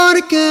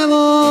que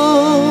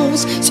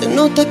vos se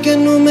nota que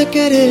no me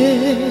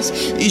querés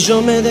y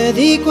yo me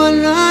dedico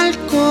al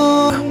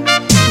alcohol.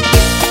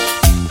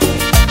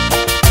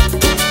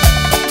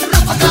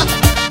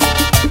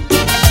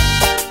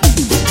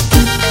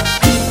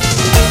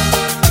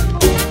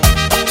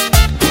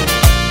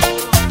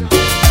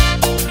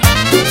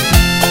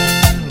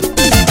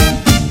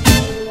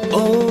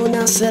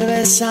 Una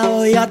cerveza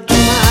voy a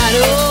tomar,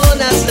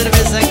 una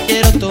cerveza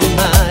quiero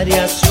tomar y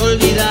así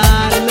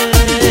olvidarme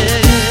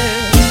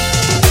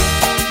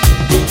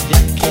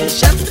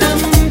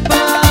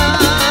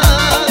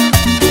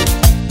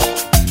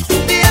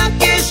de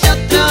aquella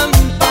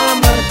trampa,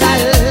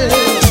 mortal.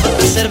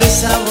 Otra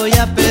cerveza voy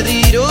a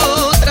pedir,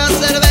 otra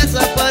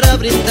cerveza para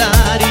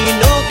brindar y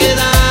no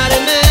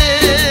quedarme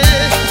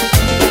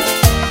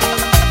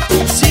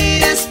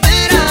sin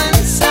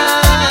esperanzas,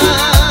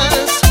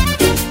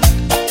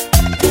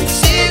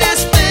 sin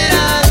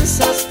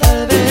esperanzas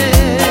tal vez.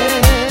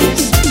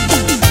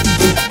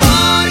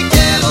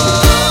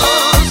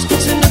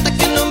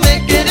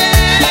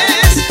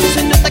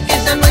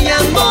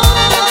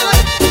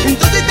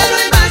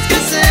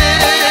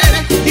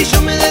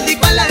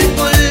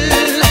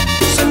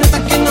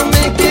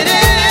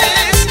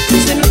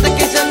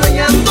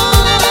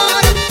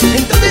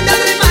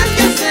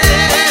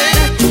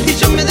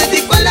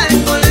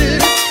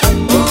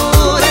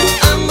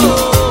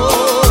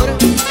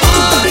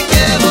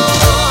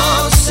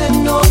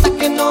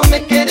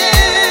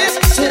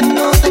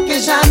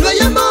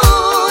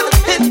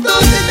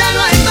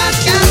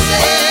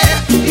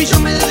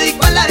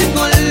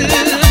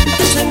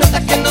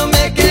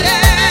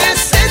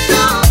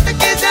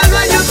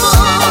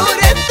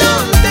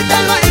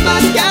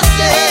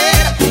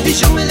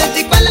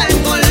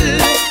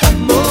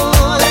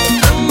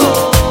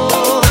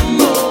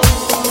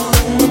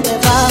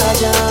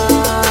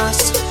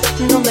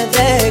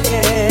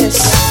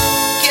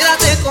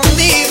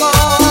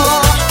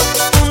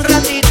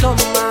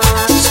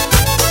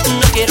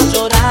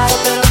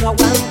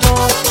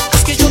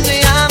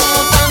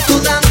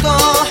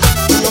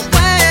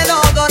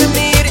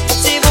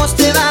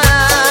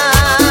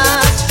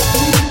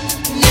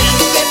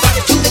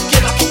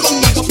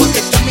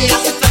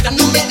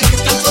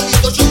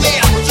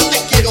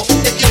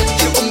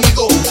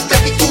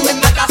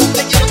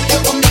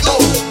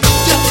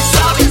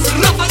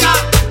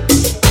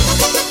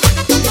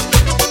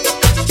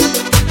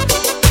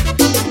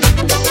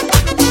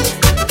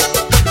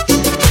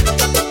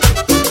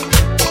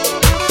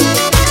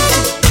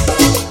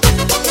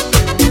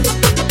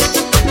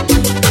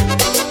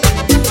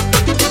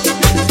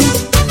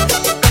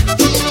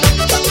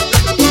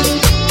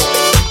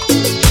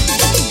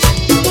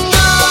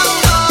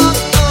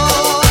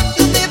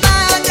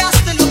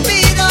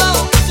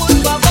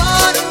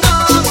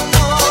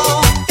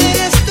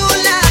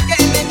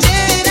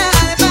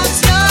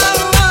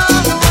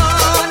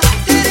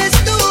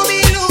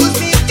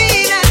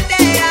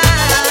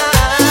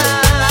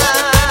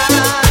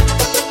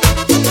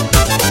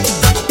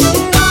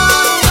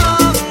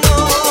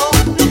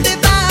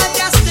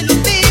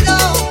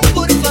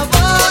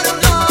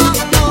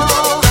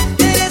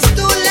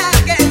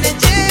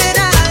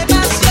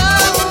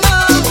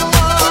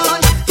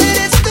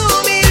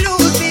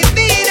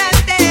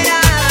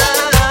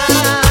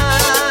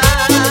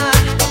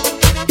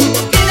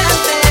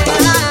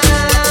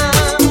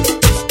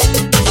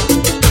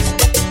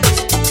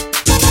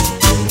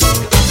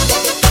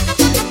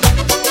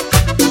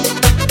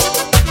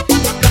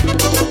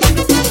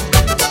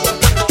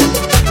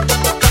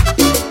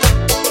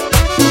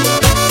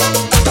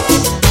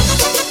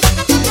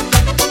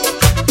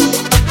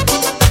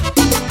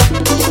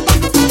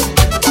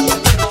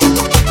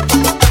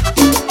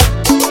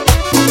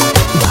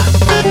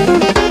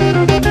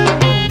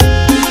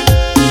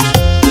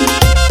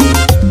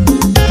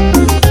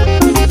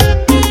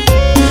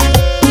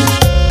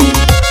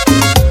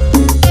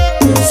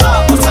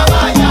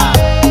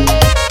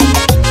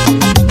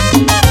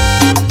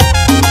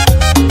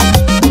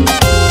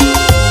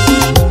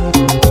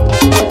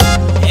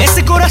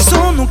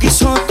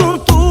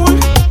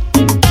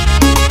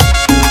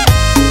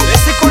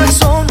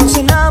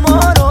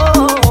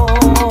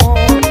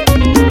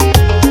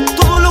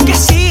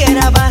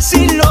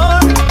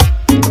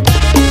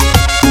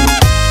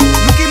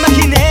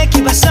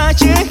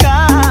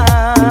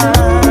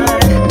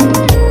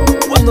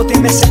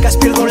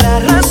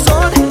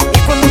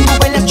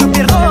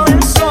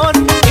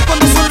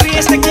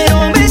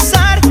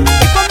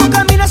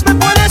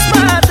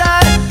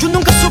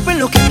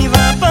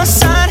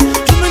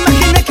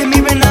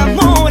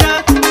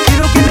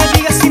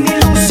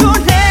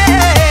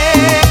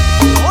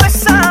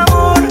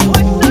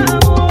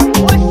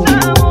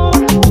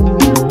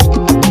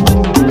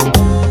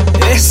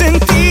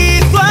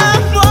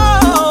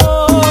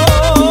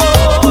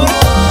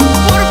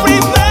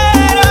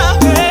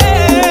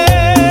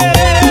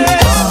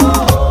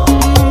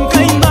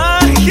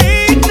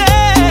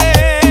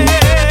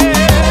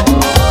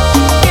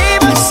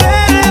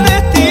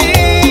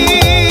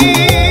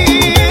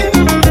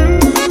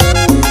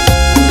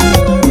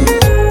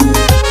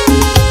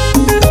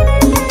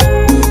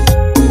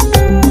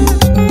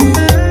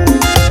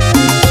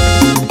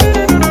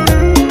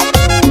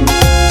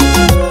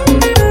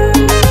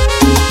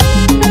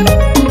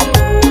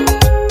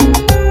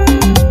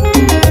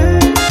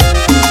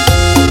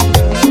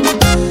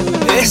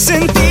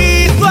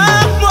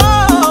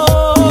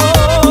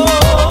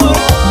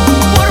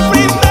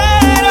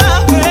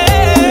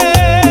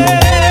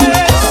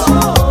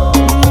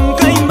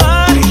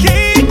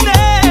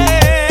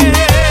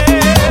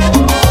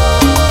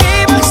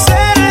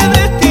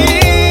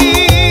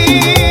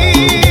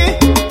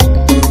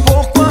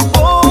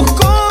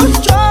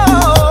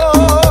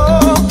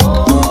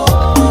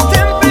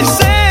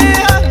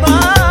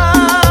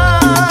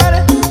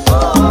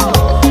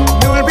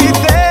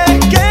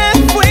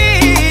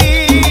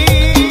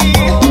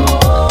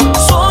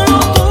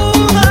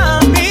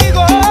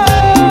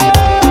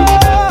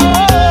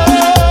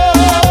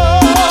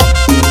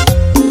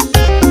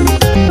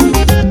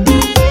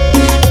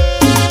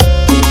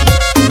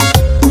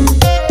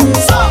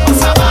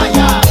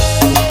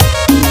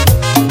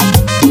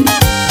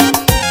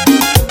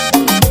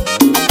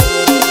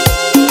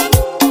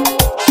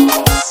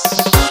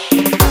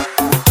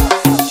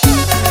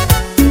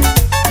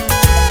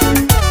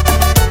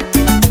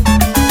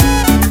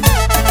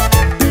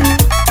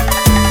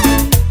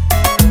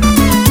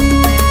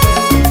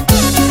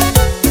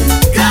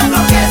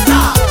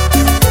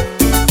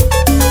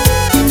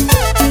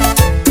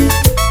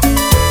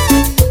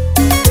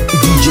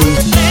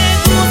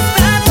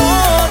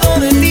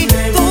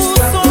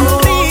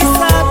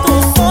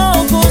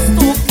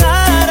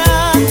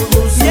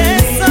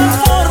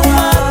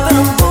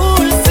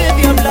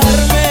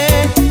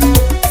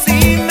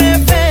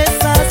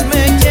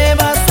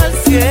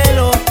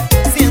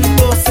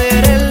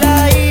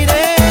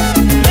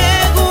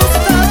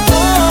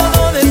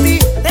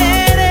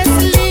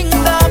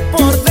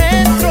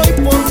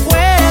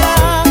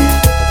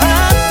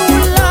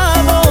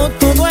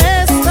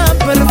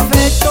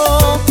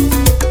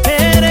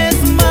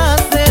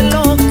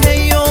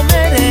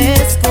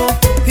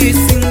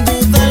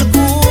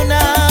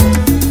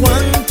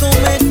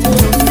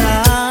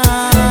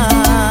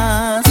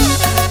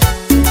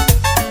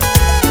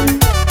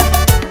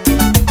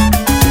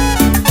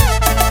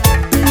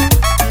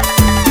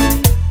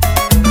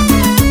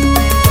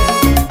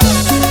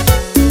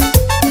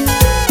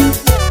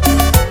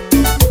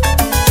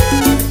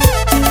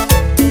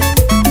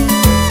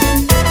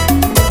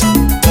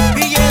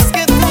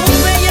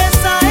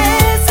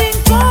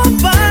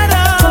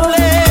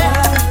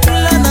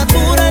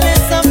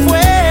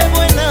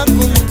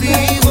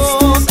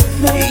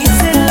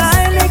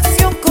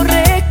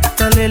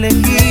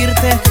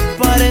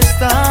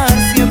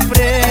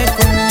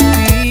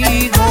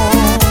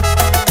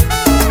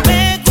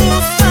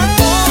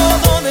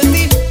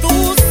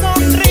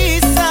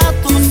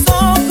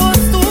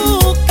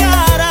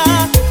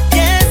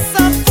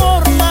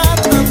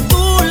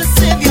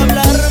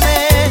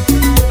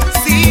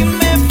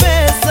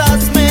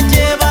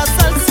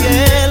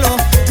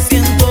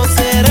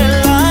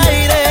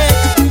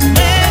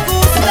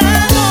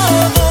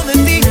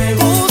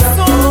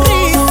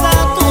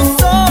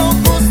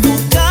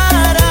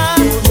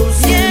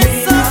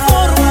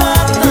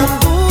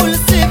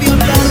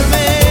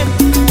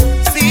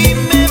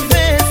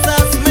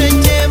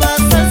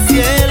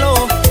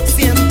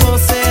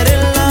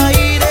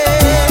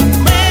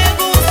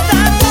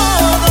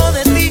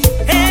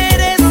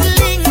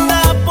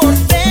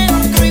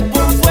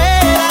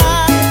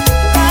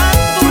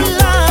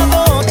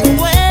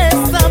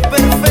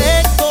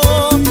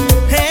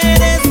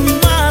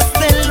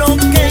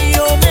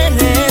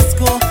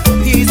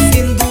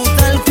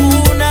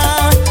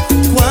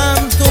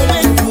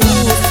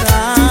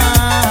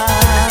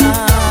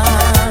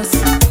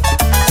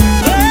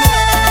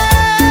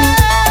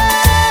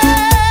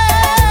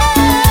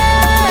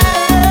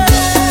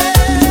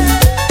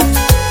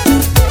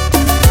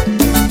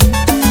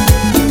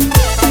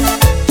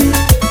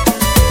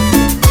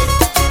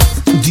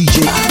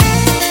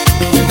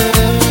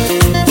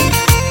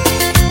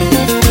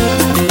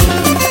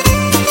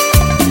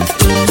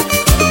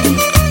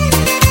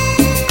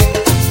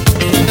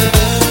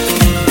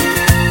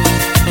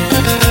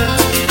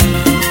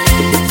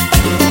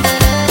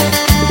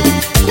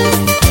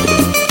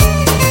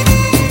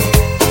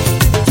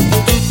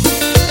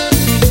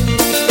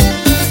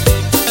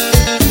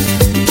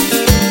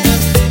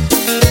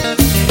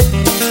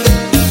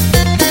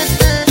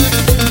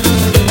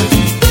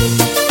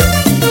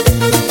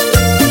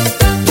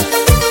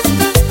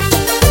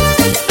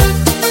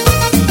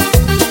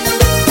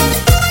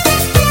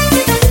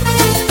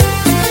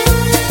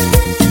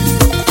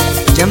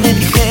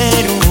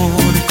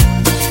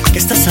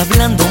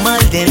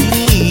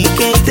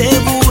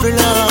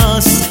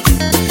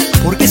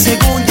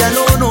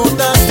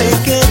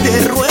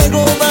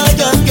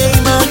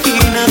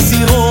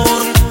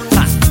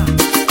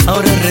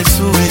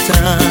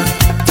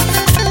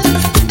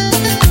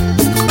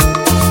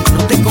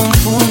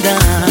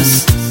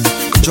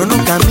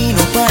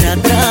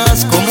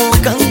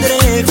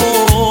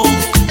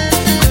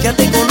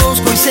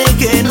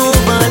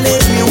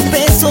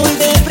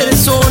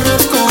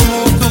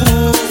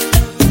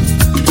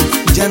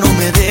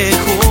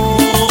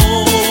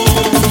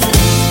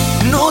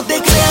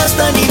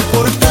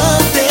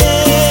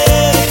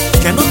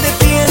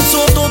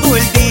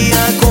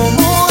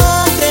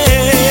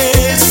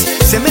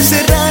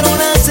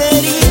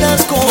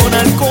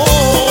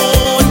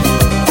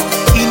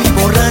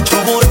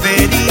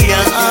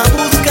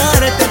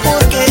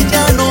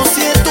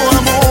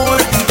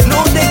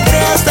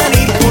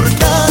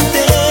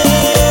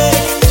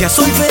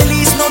 soy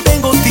feliz, no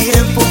tengo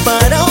tiempo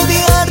para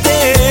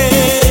odiarte.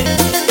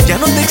 Ya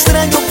no te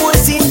extraño, pues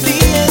sin ti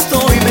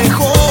estoy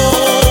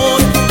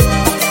mejor.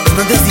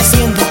 No andes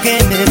diciendo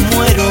que me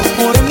muero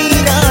por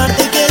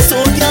mirarte, que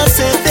eso ya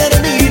se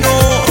terminó.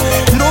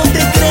 No te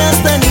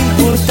creas tan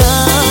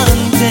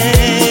importante.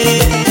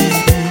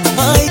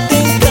 Ay, te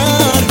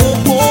encargo,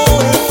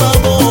 por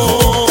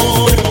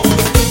favor.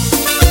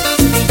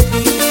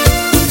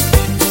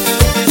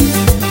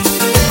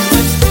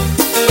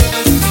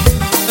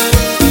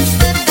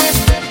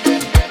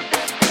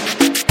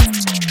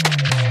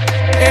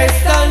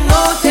 Esta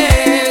noche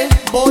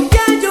voy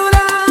a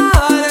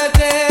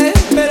llorarte,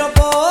 pero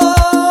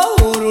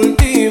por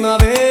última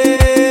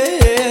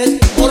vez,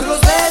 por los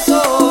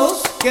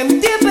besos que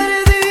en ti he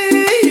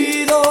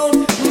perdido.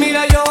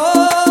 Mira, yo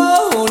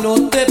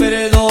no te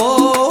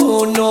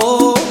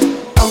perdono,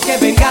 aunque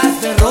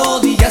vengas de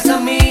rodillas a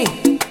mí,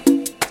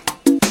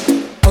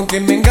 aunque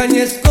me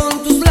engañes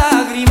con tus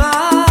lágrimas.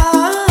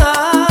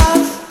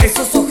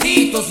 Esos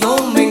ojitos no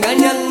me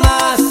engañan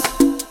más,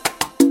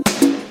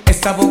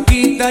 esta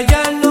boquita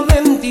ya no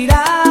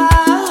mentirá.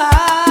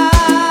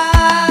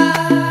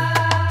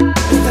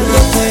 Esta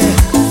noche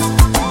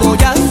voy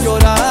a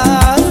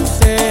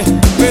llorarte,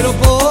 pero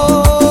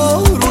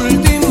por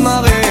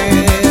última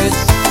vez.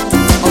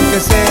 Aunque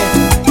sé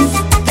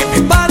que me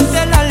parte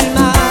el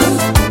alma,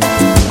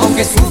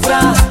 aunque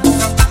sufra,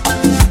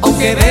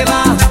 aunque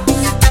beba,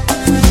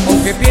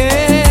 aunque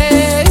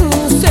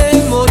piense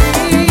morir.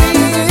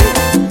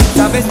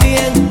 Sabes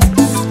bien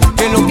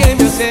que lo que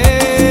me has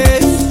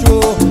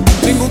hecho,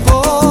 ningún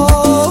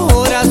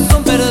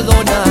corazón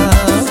perdona.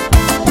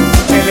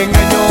 El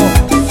engaño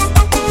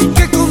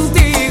que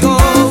contigo,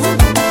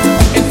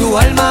 en tu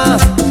alma,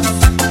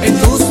 en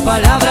tus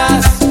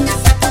palabras,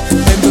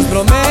 en tus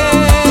promesas.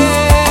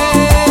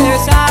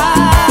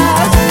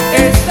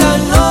 Esta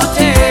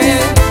noche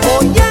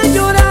voy a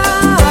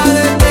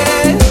llorarte,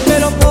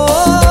 pero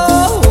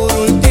por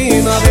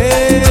última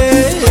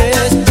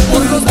vez,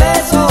 por los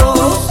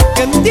besos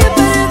que en ti he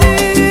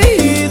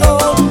perdido.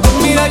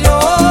 Mira, yo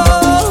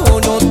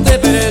no te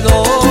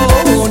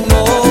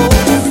perdono,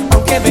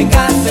 aunque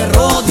vengas de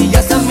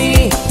rodillas a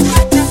mí,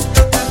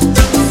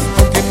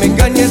 aunque me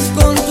engañes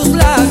con tus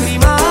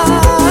lágrimas.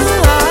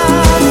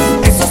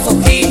 Esos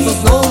ojitos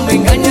no me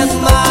engañan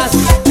más,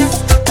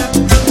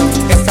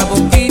 esta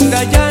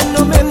boquita ya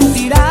no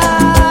mentirá.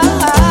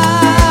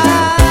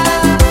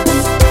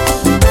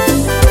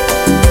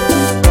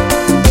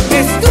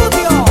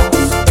 Estudio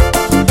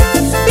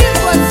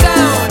Virtual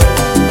Sound,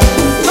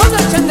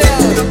 Rosa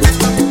Chandel.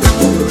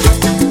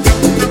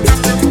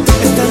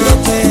 Esta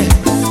noche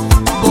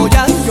voy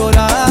a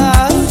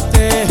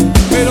llorarte,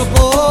 pero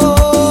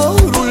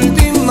por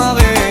última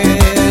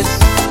vez.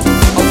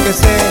 Aunque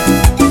sé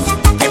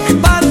que me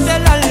parte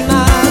el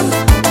alma,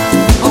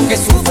 aunque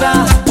sufra,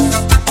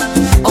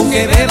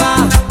 aunque beba,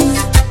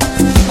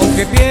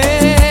 aunque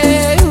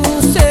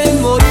piense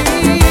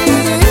morir.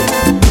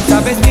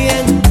 Sabes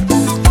bien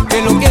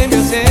que lo que me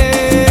has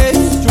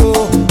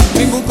hecho,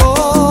 ningún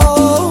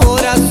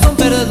corazón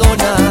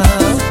perdona.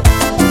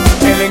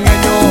 El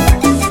engaño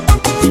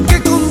que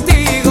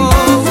contigo,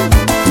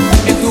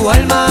 en tu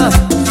alma,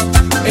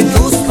 en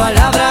tus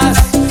palabras,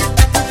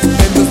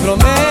 en tus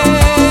promesas.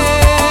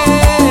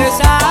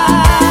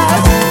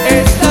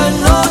 Esta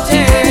noche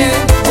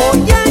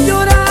voy a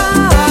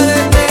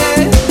llorarte,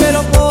 pero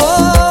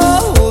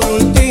por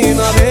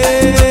última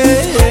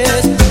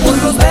vez, por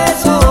los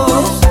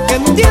besos que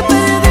en ti he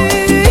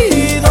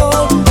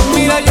perdido.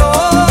 Mira, yo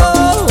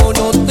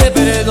no te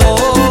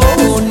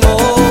perdono,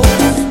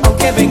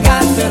 aunque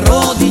vengas de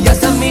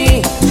rodillas a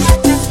mí,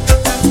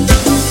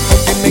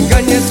 aunque me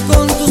engañes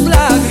con tus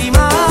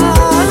lágrimas.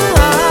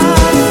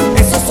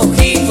 Esos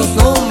ojitos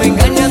no me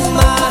engañan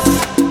más,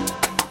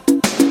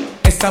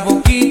 esta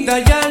boquita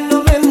ya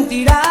no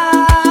mentirá.